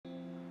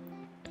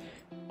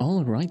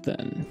Alright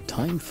then,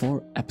 time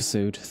for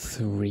episode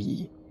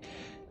 3.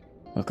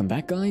 Welcome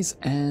back guys,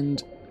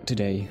 and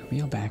today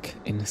we are back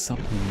in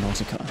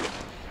Subnautica.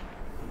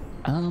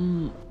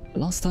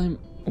 Last time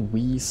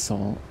we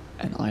saw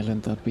an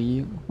island that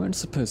we weren't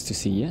supposed to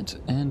see yet,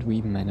 and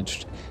we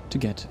managed to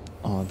get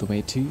all the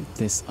way to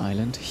this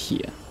island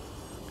here.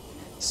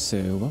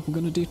 So what we're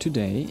gonna do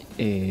today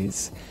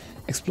is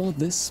explore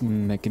this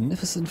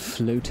magnificent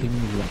floating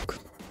rock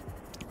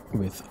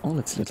with all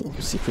its little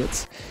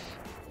secrets,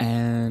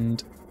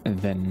 and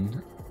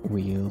then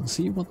we'll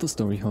see what the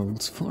story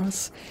holds for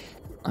us.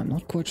 I'm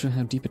not quite sure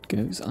how deep it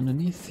goes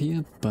underneath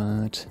here,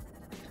 but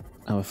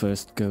our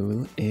first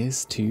goal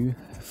is to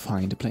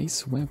find a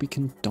place where we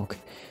can dock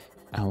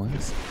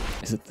ours.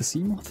 Is it the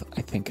sea moth?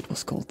 I think it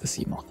was called the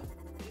sea moth.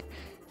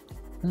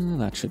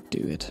 That should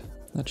do it.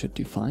 That should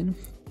do fine.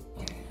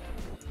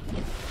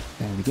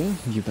 There we go.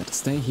 You better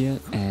stay here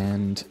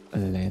and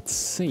let's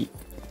see.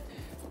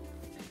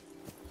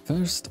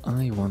 First,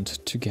 I want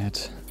to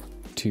get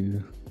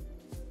to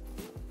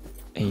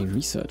a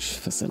research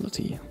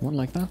facility. One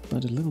like that,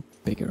 but a little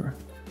bigger.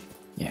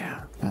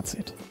 Yeah, that's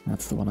it.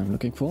 That's the one I'm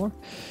looking for.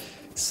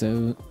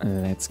 So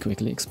let's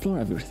quickly explore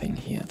everything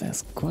here.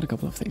 There's quite a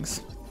couple of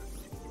things.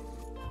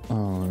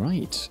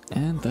 Alright,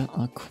 and there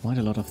are quite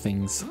a lot of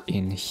things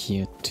in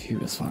here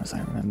too, as far as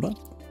I remember.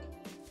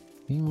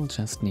 We will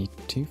just need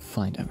to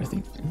find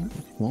everything.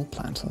 Wall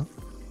planter.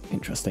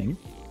 Interesting.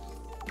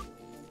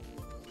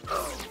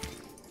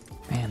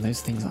 Man,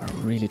 those things are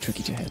really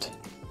tricky to hit.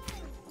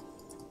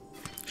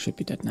 Should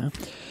be dead now.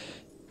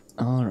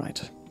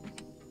 Alright.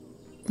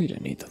 We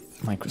don't need the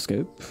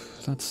microscope.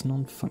 That's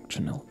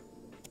non-functional.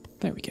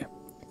 There we go.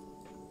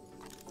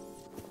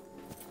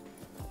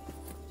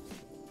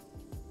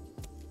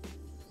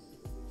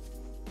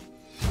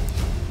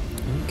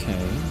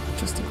 Okay,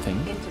 interesting thing.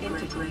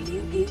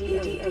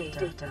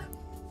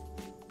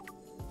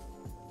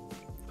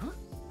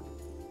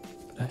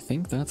 I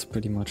think that's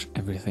pretty much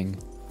everything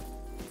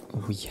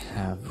we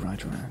have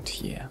right around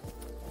here.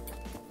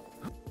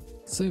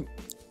 So,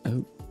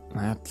 oh,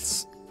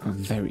 that's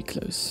very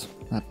close.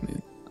 That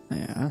moon.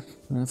 Yeah,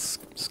 that's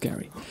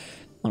scary.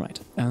 Alright,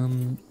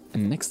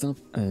 next up,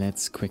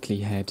 let's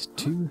quickly head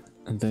to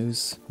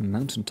those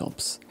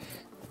mountaintops.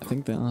 I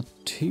think there are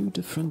 2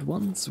 different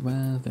ones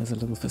where there's a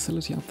little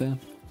facility up there.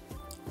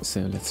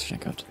 So let's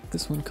check out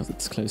this one because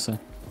it's closer.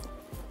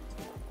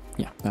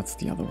 Yeah, that's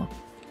the other one.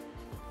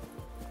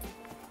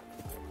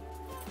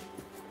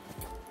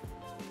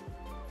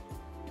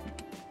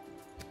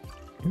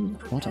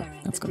 Water,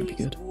 that's gonna be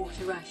good.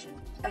 Water ration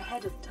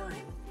ahead of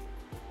time.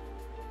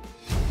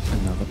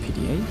 Another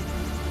PDA.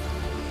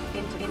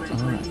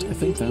 Alright, I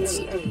think that's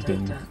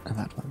been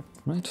that one,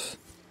 right?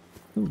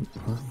 Ooh,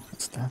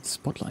 what's that?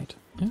 Spotlight.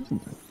 Ooh.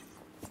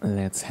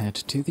 Let's head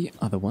to the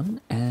other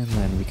one, and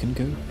then we can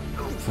go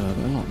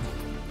further along.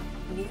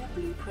 New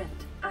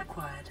blueprint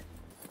acquired.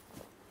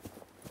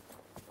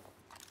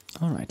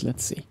 Alright,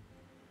 let's see.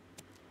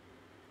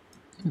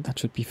 That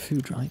should be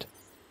food, right?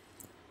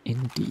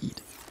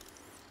 Indeed.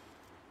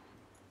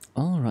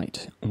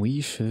 Alright,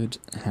 we should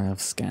have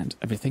scanned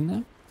everything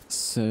now,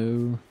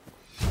 so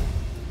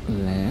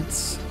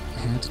let's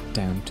head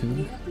down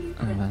to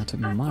that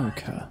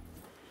marker.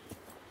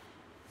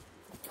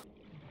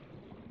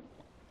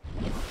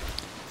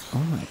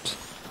 Alright,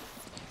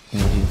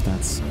 we'll see if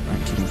that's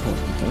actually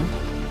important though.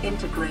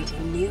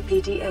 Integrating new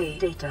PDA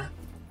data.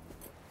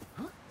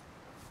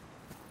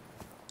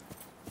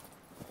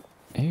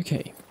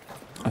 Okay,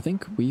 I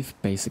think we've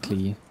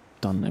basically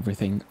done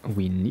everything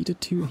we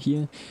needed to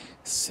here,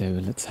 so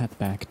let's head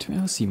back to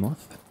our sea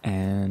moth,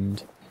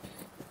 and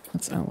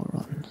that's our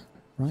run,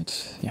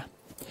 right? Yeah.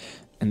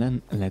 And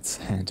then let's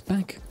head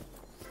back,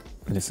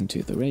 listen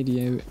to the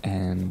radio,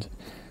 and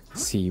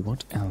see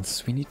what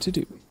else we need to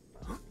do.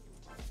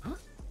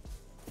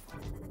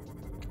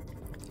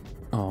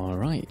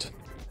 Alright,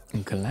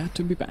 glad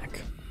to be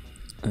back.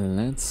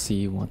 Let's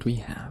see what we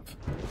have.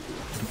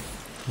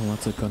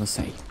 What's it gonna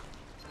say?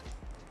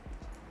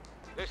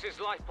 This is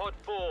Life Pod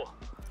 4.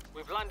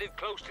 We've landed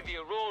close to the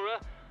Aurora.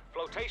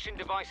 Flotation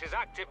device is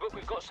active, but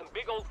we've got some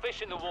big old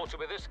fish in the water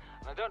with us,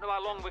 and I don't know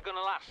how long we're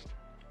gonna last.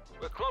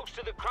 We're close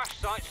to the crash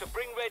site, so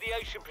bring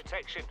radiation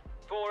protection.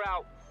 4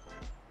 out.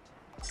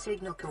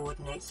 Signal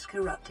coordinates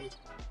corrupted.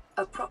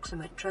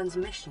 Approximate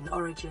transmission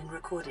origin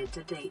recorded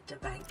to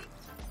databank.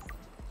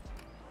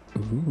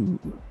 Ooh.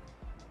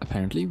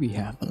 Apparently we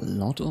have a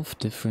lot of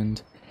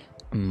different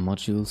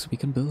modules we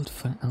can build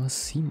for our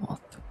sea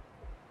moth.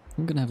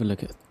 I'm gonna have a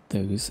look at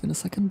those in a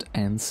second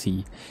and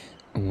see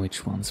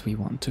which ones we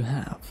want to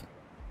have.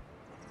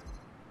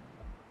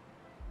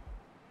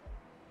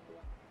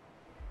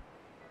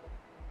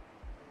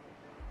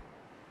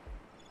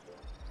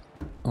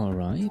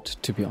 Alright,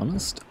 to be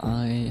honest,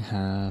 I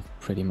have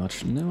pretty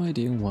much no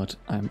idea what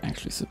I'm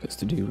actually supposed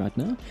to do right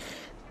now.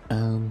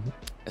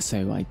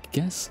 So I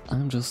guess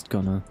I'm just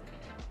gonna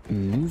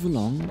move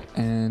along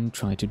and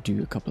try to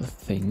do a couple of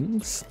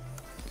things.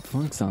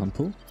 For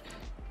example,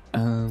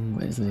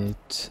 where is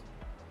it?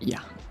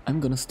 yeah, I'm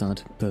gonna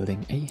start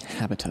building a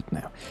habitat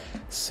now.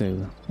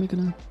 So we're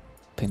gonna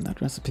pin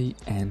that recipe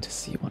and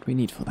see what we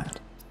need for that.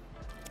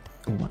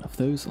 One of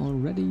those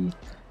already.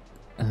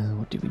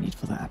 What do we need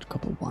for that?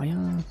 Copper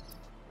wire.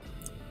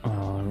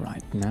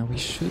 Alright, now we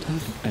should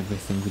have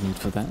everything we need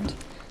for that.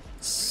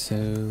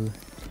 So,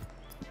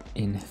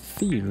 in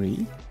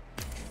theory,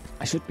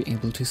 I should be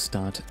able to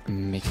start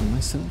making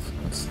myself.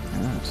 What's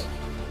that?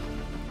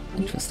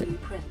 Interesting.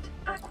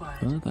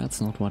 But that's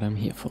not what I'm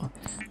here for.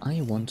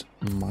 I want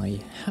my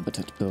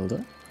habitat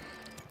builder,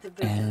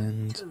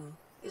 and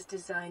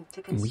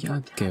we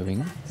are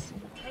going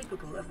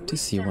to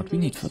see what we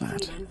need for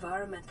that.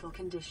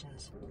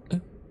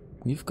 Oh,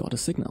 we've got a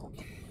signal.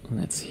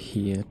 Let's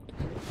hear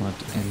what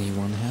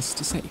anyone has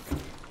to say.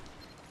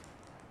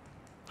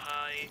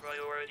 High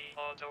priority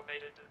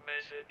automated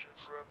message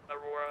from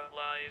Aurora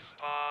Live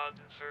Pod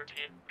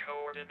 13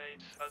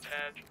 coordinates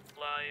attached.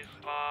 Live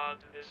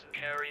Pod is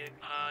carrying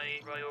high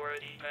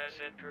priority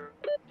passenger.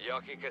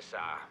 Yoki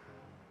Kasa.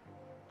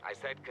 I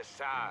said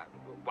Kasa.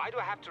 Why do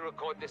I have to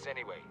record this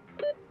anyway?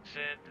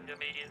 Send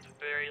immediate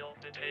burial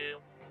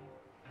detail.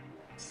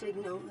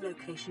 Signal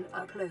location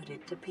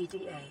uploaded to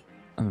PDA.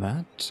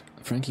 That,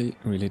 frankly,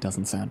 really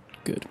doesn't sound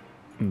good.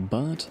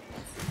 But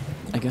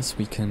I guess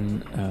we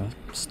can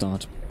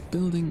start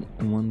building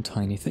one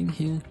tiny thing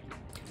here.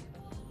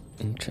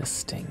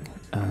 Interesting.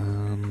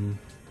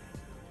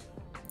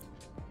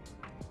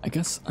 I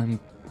guess I'm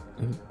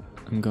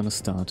gonna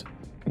start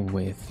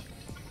with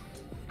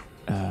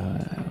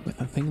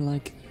a thing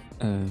like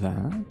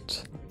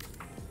that.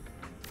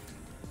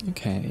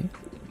 Okay.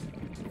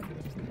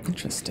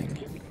 Interesting.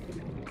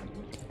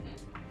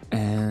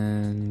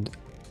 And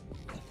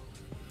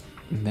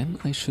then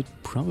I should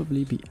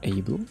probably be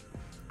able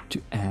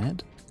to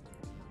add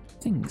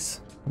things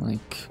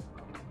like...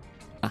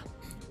 Ah,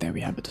 there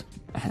we have it.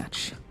 A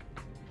hatch.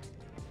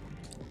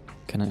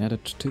 Can I add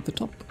it to the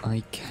top?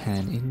 I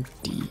can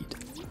indeed.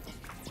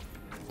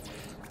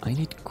 I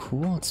need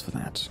quartz for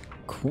that.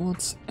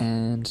 Quartz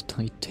and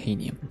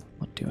titanium.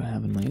 What do I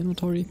have in my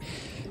inventory?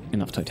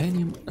 Enough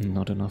titanium and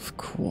not enough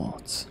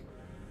quartz.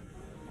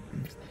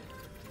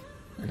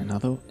 And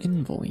another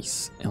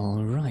invoice.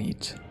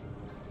 Alright.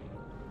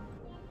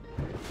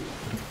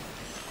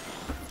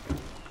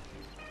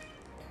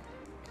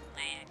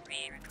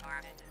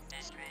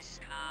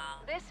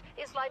 This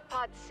is Life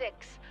Pod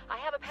 6. I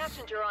have a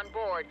passenger on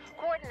board.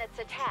 Coordinates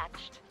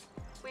attached.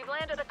 We've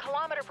landed a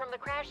kilometer from the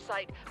crash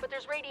site, but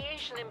there's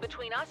radiation in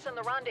between us and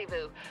the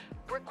rendezvous.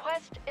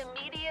 Request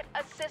immediate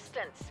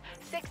assistance.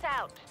 6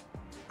 out.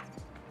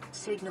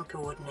 Signal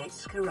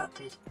coordinates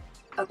corrupted.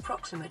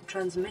 Approximate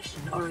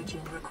transmission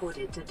origin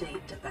recorded to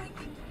databank.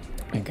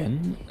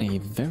 Again, a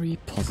very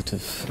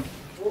positive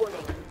Warning,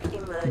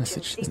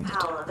 message, emergency isn't it?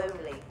 power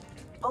only.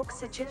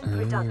 Oxygen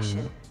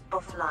production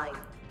offline.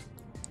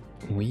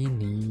 We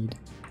need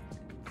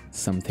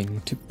something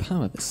to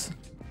power this.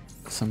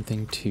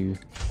 Something to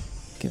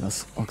give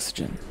us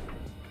oxygen.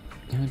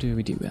 How do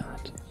we do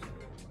that?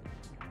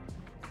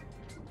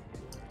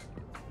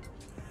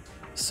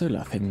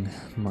 Solar thing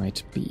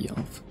might be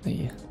of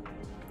a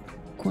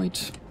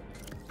quite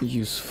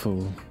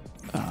useful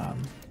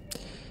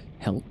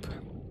help.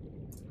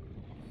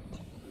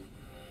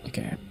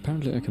 Okay,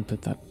 apparently I can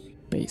put that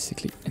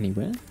basically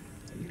anywhere.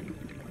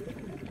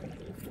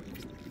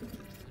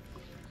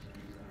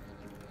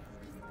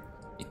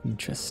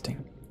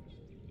 Interesting.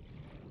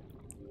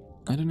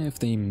 I don't know if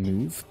they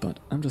move, but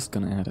I'm just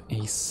gonna add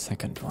a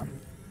second one.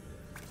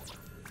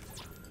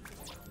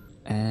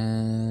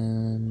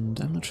 And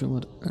I'm not sure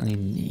what I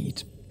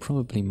need.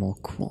 Probably more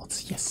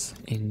quartz, yes,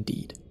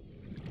 indeed.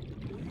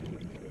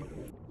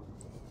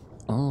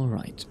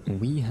 Alright,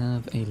 we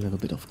have a little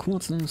bit of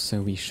quartz now,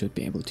 so we should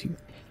be able to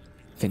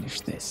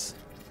finish this.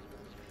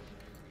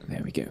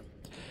 There we go.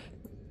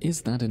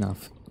 Is that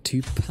enough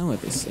to power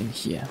this in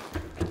here?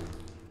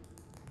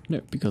 No,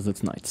 because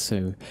it's night,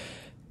 so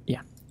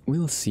yeah,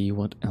 we'll see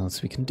what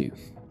else we can do.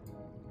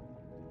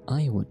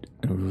 I would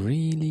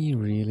really,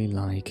 really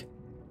like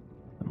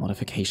a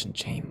modification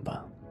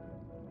chamber.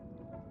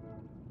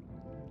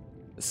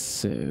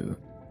 So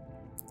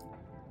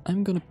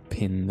I'm gonna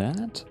pin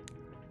that,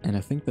 and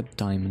I think the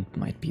diamond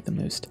might be the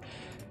most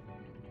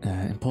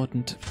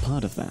important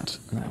part of that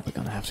we're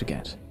gonna have to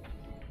get.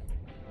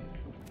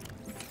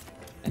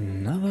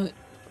 Another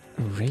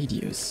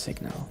radio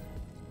signal.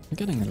 We're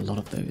getting a lot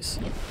of those.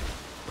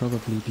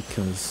 Probably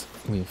because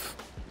we've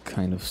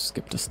kind of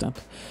skipped a step,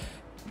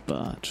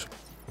 but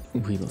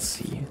we will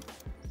see.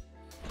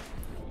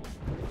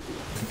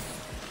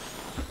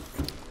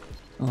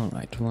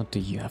 Alright, what do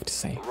you have to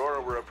say?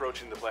 Aurora, we're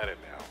approaching the planet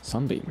now.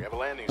 Sunbeam. We have a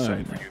landing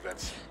site for you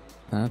that's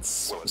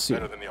well, it's soon.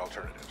 better than the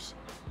alternatives.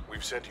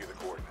 We've sent you the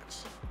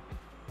coordinates.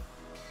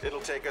 It'll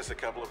take us a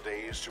couple of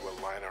days to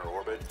align our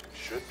orbit.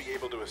 Should be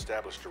able to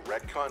establish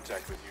direct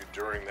contact with you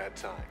during that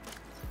time.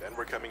 Then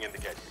we're coming in to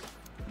get you.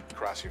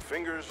 Cross your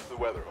fingers if the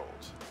weather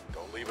holds.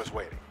 Don't leave us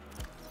waiting.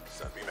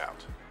 Sunbeam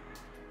out.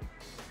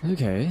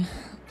 Okay,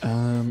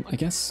 I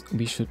guess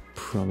we should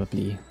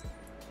probably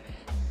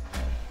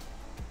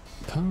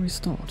power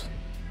restored.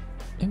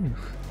 Oh,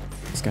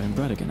 it's getting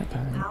bright again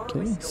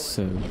apparently,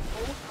 so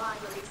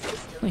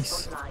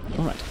nice.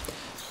 Alright.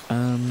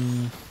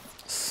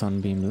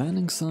 Sunbeam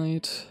landing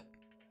site,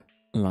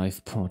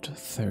 life pod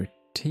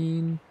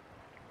 13,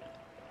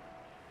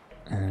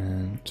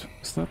 and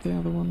is that the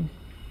other one?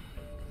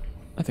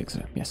 I think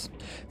so, yes.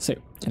 So,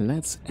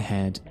 let's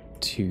head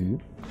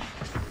to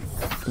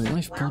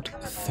life pod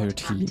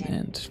 13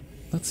 and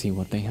let's see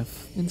what they have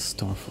in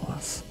store for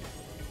us.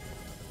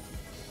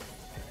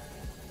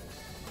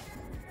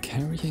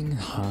 Carrying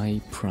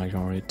high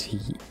priority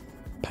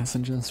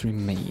passengers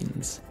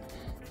remains.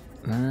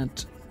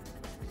 That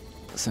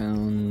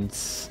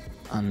sounds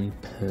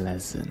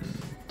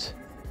unpleasant.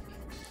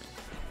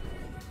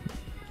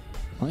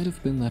 Might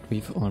have been that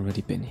we've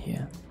already been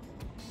here.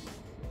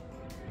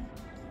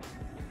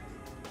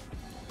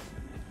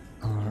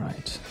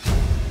 Alright.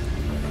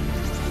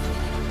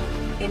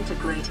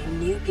 Integrating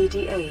new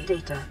PDA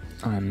data.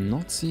 I'm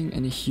not seeing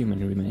any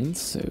human remains,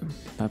 so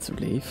that's a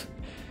relief.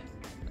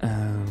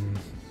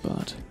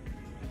 But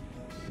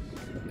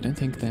I don't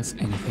think there's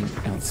anything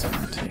else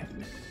around here.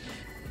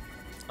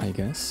 I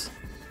guess.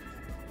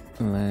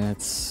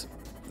 Let's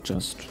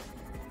just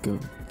go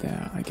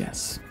there, I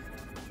guess.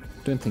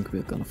 Don't think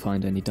we're gonna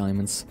find any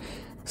diamonds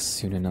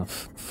soon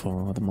enough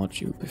for the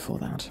module before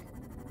that.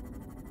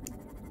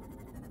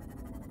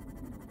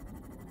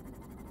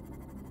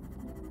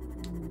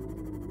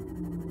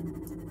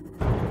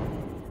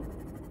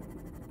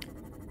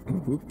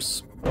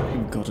 Whoops,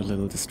 got a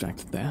little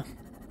distracted there.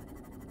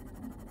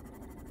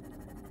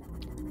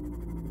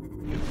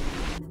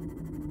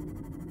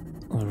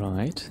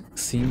 Alright,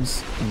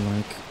 seems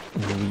like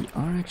we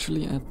are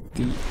actually at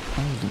the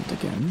island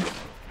again.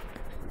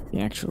 The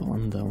actual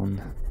one, the one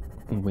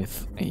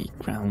with a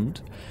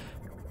ground.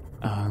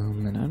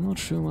 And I'm not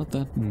sure what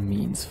that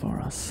means for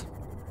us.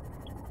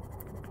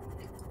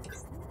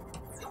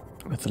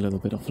 With a little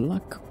bit of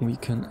luck, we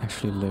can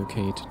actually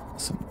locate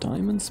some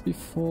diamonds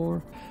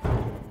before...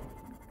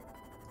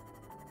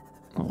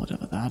 or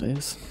whatever that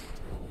is.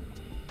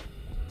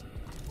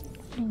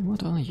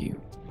 What are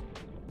you?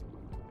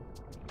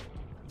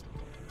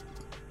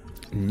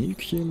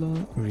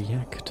 Nuclear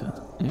reactor.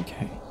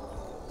 Okay.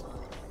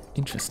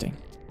 Interesting.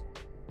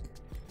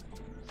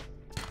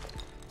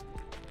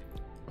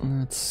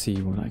 Let's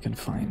see what I can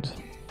find.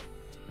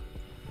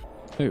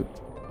 Oh,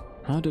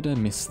 how did I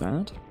miss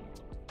that?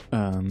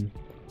 I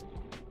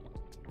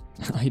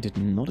did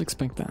not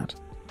expect that.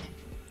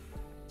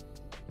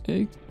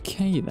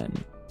 Okay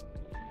then.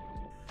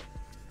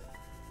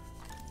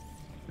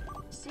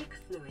 Seek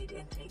fluid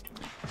intake.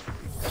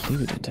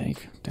 Fluid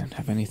intake? Don't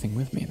have anything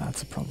with me,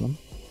 that's a problem.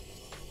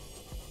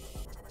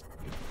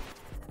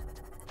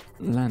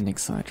 Landing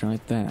site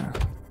right there.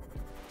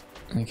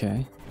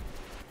 Okay.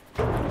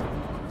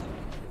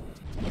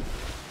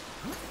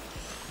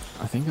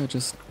 I think I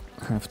just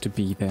have to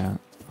be there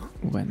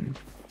when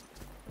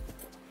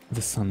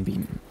the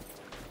Sunbeam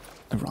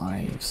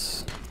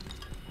arrives.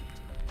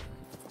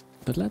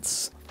 But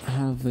let's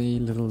have a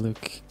little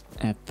look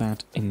at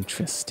that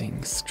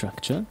interesting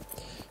structure.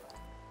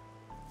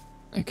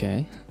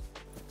 Okay.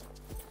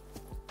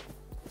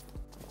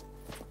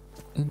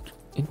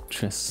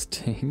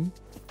 Interesting.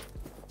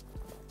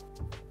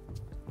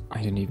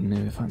 I don't even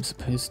know if I'm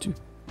supposed to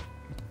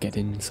get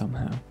in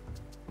somehow.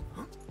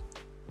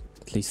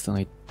 At least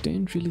I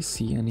don't really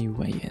see any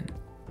way in.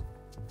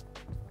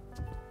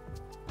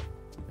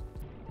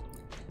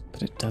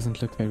 But it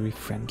doesn't look very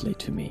friendly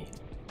to me.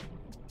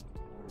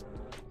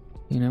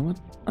 You know what?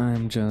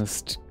 I'm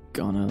just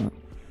gonna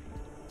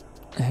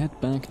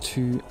head back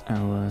to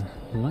our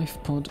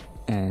life pod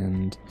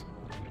and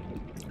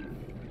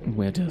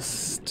we're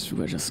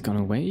just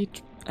gonna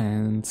wait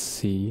and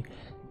see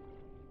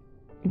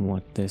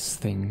what this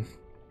thing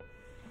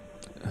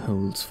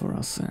holds for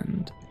us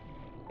and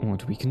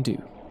what we can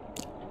do.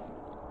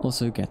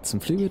 Also get some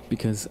fluid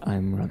because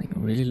I'm running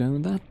really low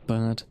on that,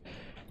 but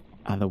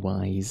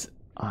otherwise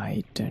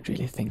I don't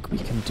really think we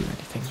can do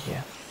anything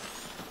here.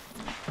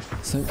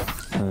 So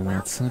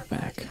let's head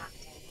back.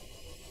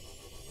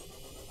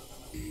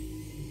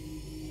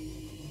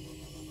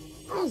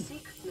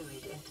 Seek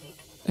fluid intake.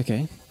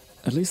 Okay,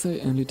 at least I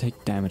only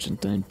take damage and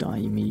don't die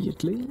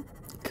immediately,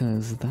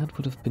 because that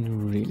would have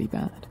been really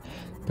bad.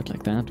 But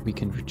like that we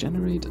can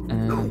regenerate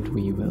and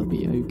we will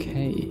be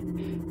okay.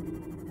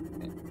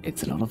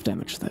 It's a lot of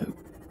damage though.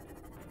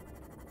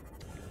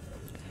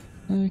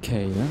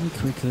 Okay, let me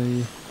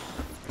quickly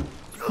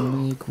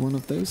make one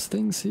of those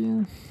things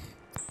here.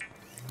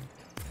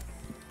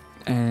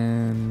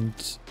 And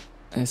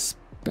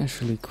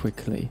especially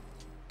quickly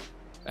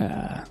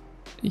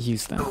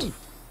use that.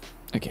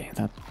 Okay,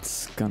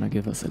 that's gonna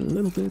give us a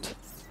little bit.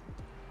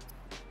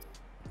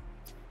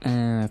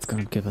 And that's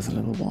gonna give us a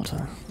little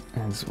water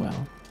as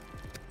well.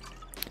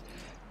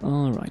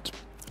 Alright,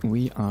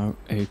 we are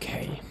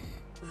okay.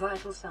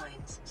 Vital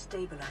signs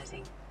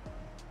stabilizing.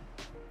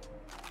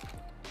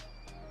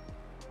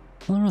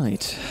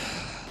 Alright.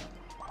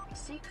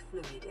 Seek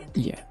fluid intake.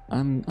 Yeah,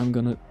 I'm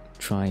gonna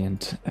try and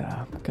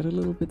get a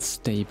little bit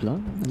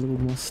stabler, a little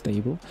more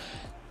stable.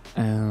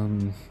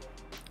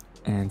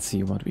 and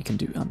see what we can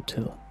do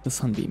until the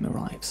Sunbeam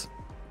arrives.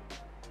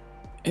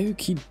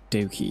 Okie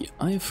dokie,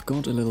 I've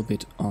got a little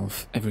bit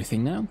of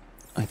everything now.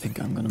 I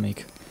think I'm gonna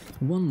make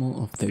one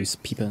more of those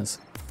peepers.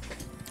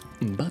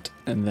 But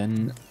and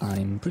then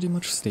I'm pretty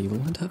much stable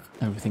and have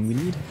everything we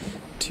need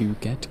to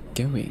get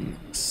going.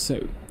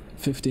 So,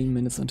 15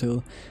 minutes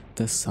until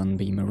the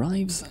Sunbeam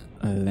arrives.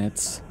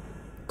 Let's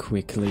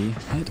quickly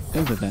head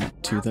over there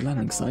to the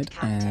landing site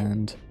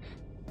and...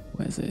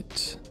 where's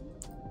it?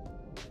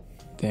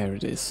 There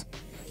it is.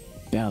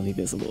 Barely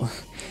visible.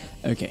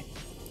 Okay,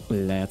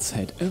 let's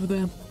head over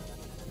there.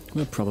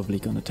 We're probably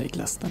gonna take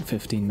less than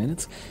 15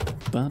 minutes,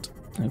 but...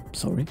 oh,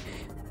 sorry.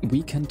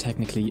 We can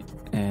technically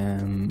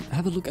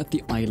have a look at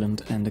the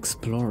island and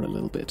explore a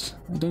little bit.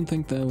 I don't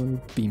think there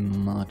will be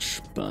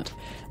much, but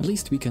at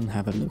least we can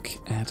have a look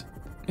at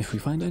if we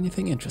find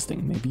anything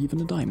interesting, maybe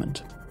even a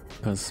diamond.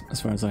 Because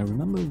as far as I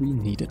remember, we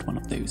needed one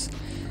of those.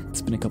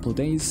 It's been a couple of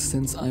days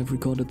since I've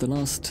recorded the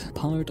last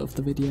part of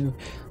the video,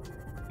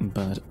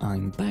 but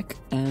I'm back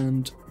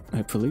and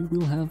hopefully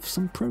we'll have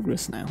some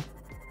progress now.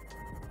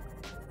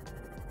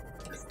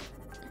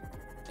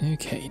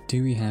 Okay,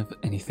 do we have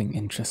anything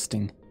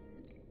interesting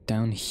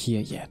down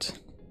here yet?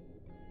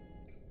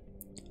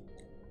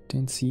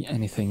 Don't see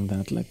anything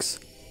that looks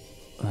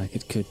like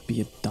it could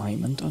be a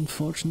diamond,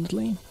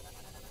 unfortunately.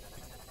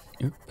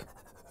 Oop.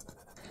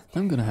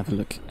 I'm gonna have a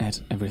look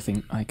at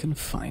everything I can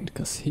find,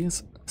 because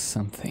here's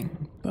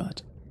something,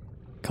 but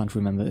can't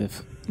remember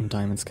if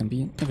diamonds can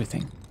be in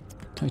everything.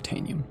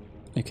 Titanium.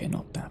 Okay,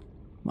 not that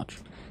much.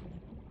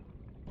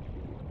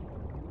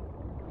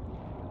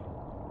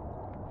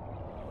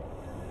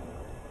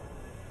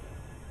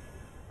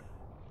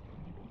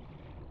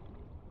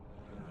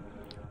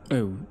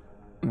 Oh,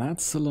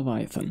 that's a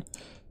Leviathan.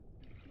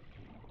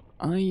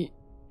 I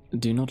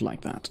do not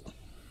like that.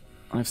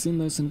 I've seen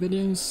those in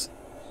videos.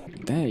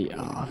 They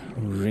are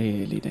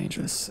really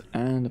dangerous,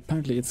 and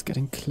apparently it's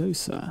getting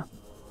closer.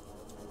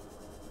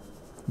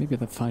 Maybe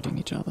they're fighting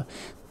each other.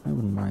 I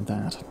wouldn't mind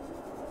that.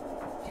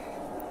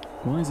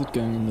 Why is it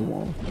going in the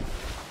wall?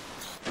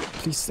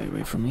 Please stay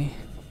away from me.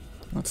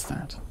 What's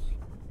that?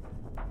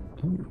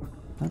 Ooh,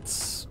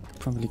 that's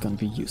probably gonna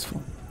be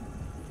useful.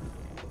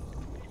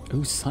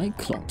 Oh,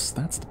 Cyclops,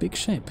 that's the big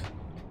ship.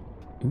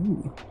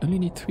 Ooh, only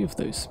need 3 of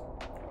those.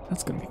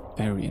 That's gonna be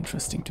very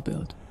interesting to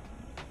build.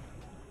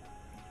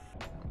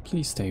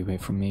 Please stay away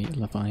from me,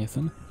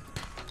 Leviathan.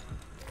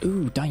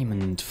 Ooh,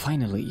 diamond,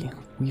 finally!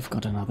 We've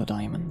got another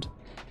diamond.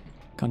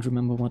 Can't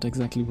remember what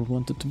exactly we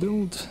wanted to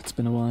build, it's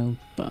been a while,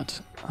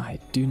 but I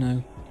do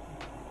know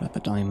that the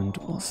diamond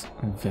was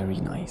very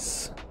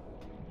nice.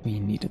 We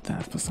needed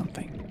that for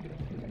something.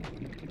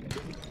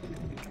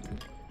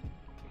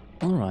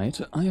 Alright,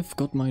 I've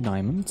got my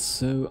diamonds,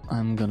 so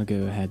I'm gonna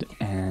go ahead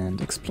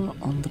and explore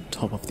on the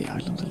top of the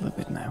island a little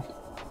bit now.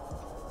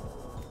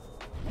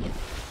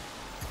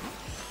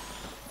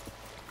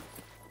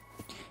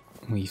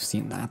 We've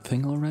seen that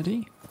thing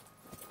already.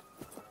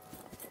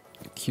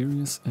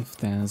 Curious if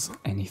there's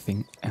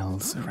anything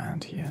else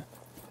around here.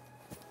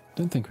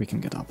 Don't think we can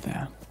get up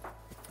there.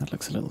 That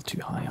looks a little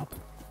too high up.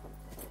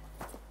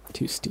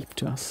 Too steep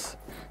to us.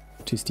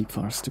 Too steep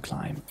for us to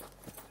climb.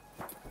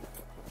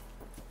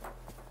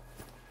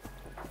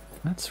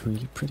 That's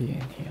really pretty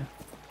in here.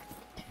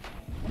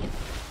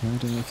 I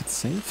don't know if it's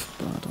safe,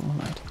 but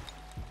alright.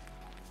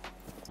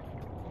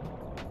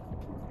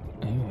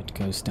 Oh, it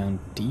goes down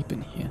deep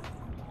in here.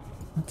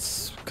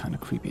 That's kind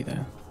of creepy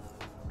though.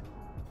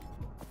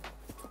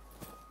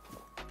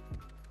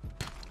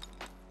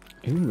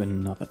 Ooh,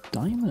 another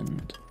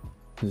diamond.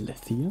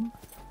 Lithium?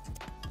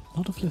 A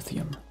lot of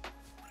lithium.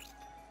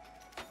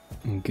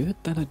 Good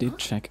that I did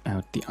check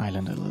out the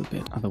island a little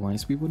bit,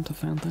 otherwise we wouldn't have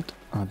found that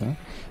other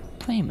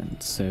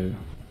diamond, so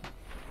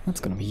that's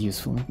gonna be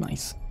useful and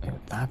nice. Oh,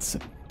 that's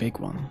a big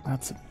one.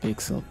 That's a big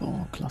silver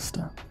ore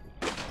cluster.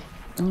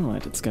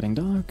 Alright, it's getting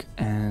dark,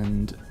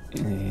 and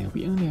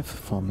we only have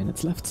 4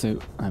 minutes left, so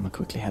I'm gonna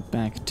quickly head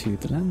back to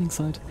the landing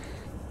site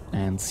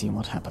and see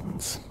what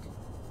happens.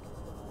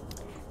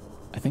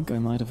 I think I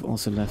might have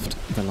also left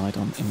the light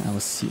on in our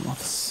seamoth,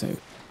 so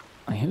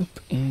I hope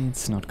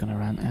it's not gonna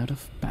run out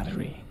of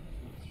battery.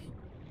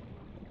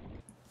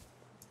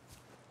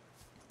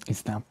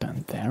 Is that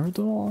down there a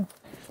door?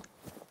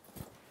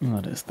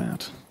 What is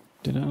that?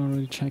 Did I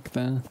already check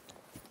there?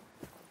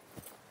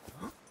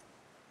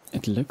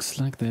 It looks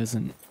like there's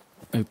an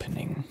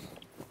opening.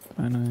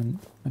 I don't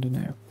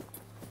know.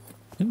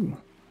 Ooh,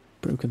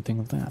 broken thing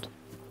of that.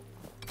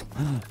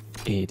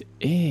 It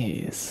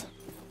is!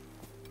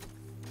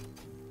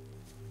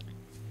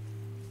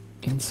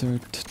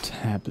 Insert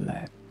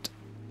tablet.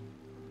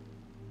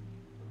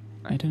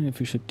 I don't know if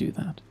we should do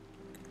that.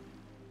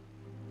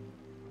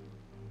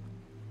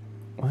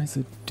 Why is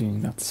it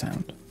doing that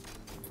sound?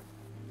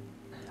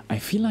 I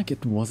feel like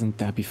it wasn't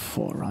there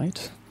before,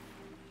 right?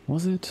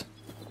 Was it?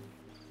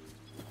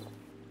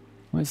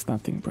 Why is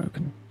that thing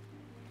broken?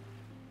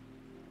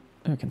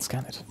 Oh, I can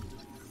scan it.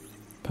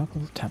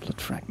 Purple tablet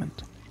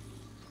fragment.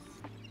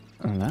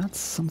 That's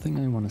something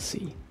I want to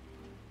see.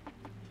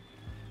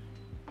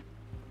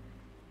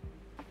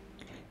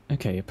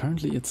 Okay,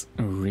 apparently it's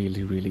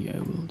really, really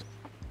old.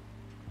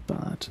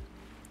 But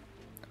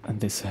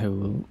this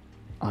whole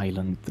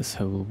island, this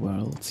whole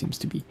world seems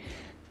to be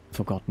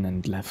forgotten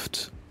and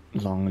left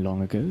long,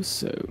 long ago,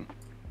 so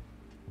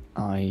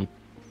I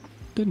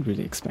didn't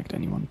really expect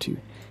anyone to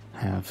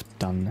have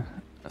done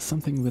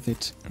something with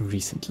it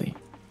recently.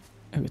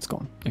 Oh, it's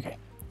gone. Okay.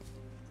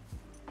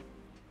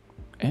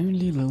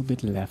 Only a little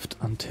bit left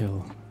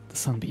until the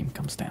Sunbeam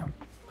comes down.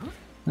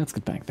 Let's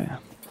get back there.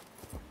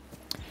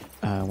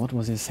 What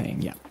was I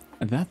saying? Yeah,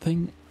 that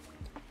thing,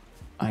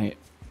 I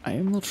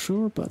am not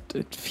sure, but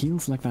it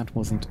feels like that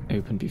wasn't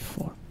open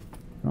before,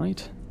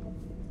 right?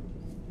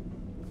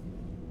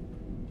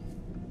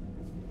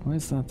 Why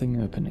is that thing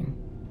opening?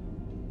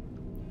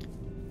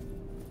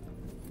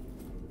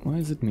 Why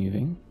is it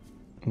moving?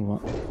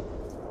 What?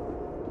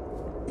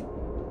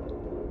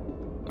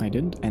 I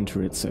didn't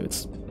enter it, so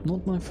it's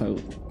not my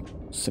fault.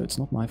 So it's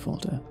not my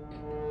fault.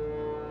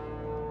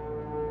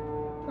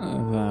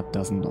 That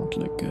does not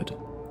look good.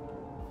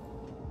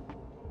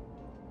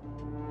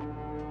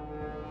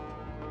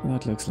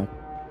 That looks like...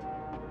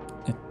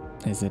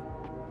 Is it...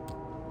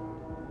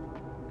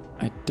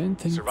 I don't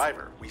think...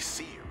 Survivor, we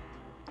see you.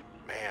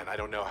 Man, I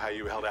don't know how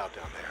you held out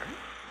down there.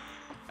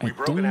 I We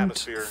broke an don't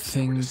atmosphere and we're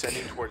think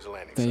descending towards the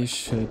landing they site.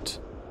 should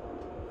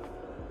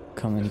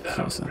come any Is that a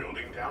closer.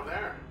 building down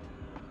there?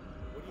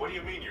 What do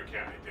you mean you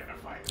can't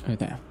identify it? Oh,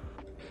 there.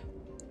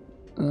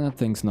 That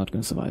thing's not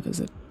gonna survive, is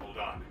it? Hold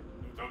on.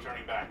 No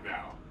turning back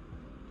now.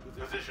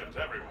 Positions,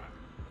 everyone.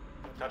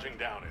 Touching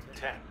down in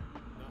 10,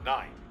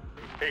 9,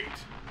 8.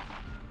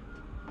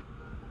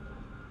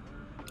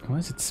 Why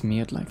is it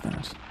smeared like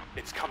that?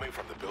 It's coming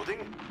from the building?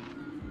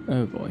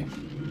 Oh boy.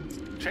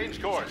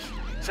 Change course.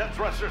 Set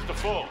thrusters to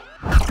full.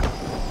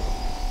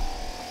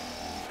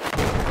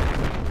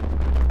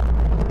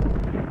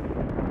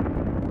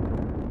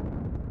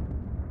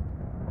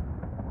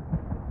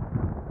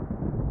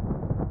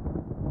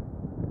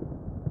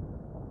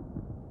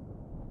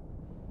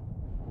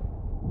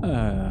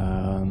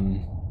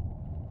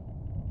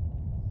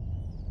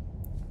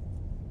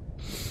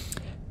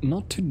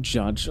 Not to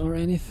judge or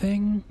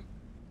anything,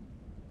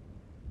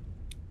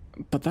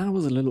 but that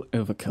was a little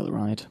overkill,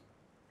 right?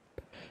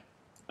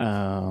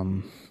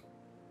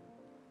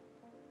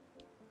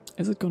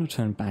 Is it gonna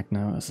turn back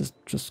now, or is it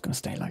just gonna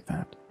stay like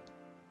that?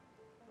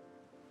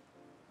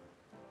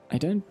 I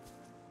don't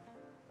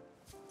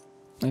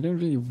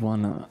really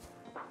wanna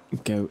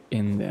go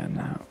in there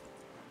now.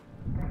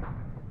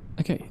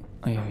 Okay,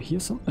 I hear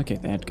some... Okay,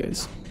 there it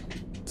goes.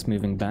 It's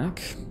moving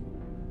back.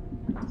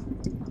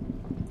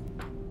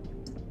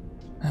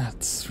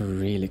 That's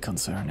really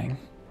concerning.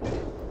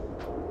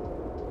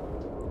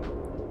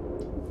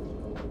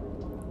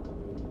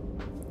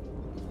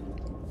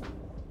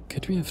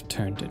 Could we have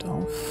turned it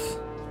off?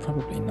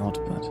 Probably not,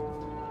 but...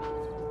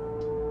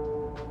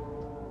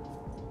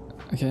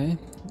 Okay,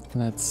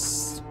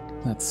 let's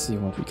see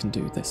what we can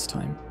do this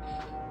time.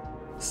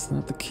 Is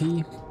that the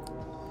key?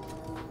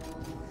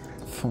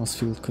 Force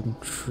field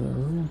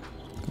control.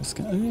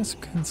 Oh yes,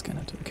 we can scan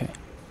it, okay.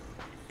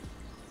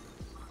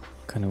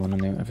 Kinda wanna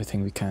know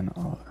everything we can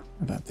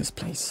about this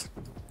place.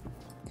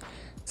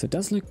 So it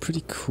does look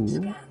pretty cool,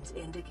 Scans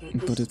indicate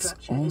this but it's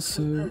structure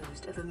also... is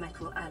composed of a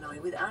metal alloy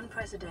with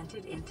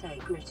unprecedented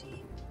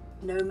integrity.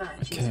 No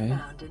match Okay. is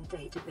found in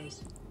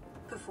database.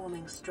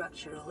 Performing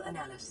structural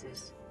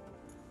analysis.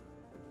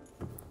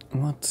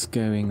 What's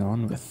going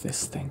on with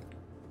this thing?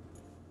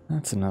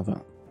 That's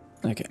another...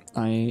 Okay,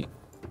 I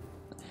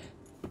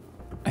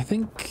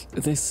think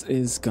this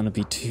is gonna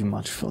be too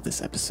much for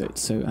this episode,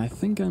 so I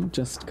think I'm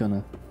just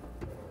gonna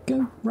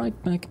go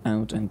right back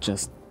out and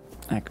just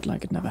act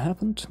like it never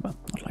happened. Well,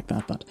 not like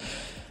that, but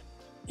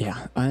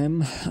yeah,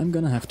 I'm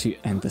gonna have to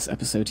end this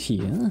episode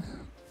here.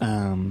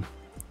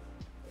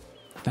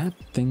 That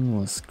thing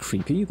was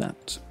creepy.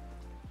 That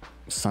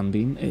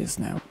Sunbeam is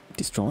now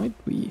destroyed.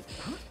 We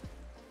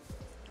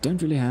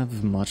don't really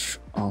have much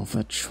of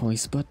a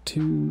choice but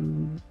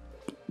to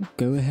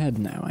go ahead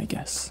now, I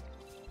guess.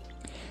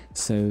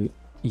 So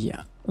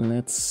yeah,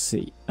 let's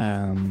see.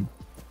 I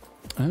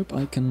hope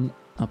I can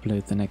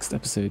upload the next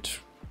episode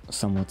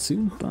somewhat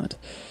soon, but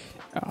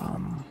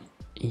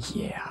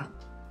yeah,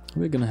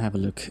 we're gonna have a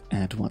look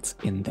at what's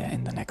in there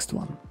in the next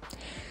one.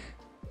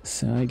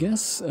 So I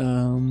guess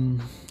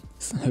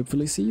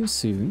hopefully see you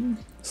soon.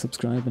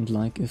 Subscribe and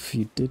like if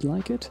you did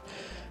like it.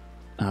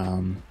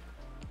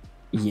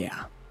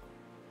 Yeah,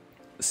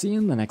 see you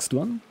in the next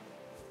one.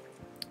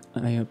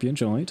 I hope you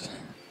enjoyed.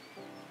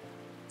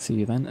 See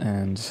you then,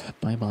 and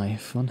bye bye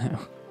for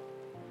now.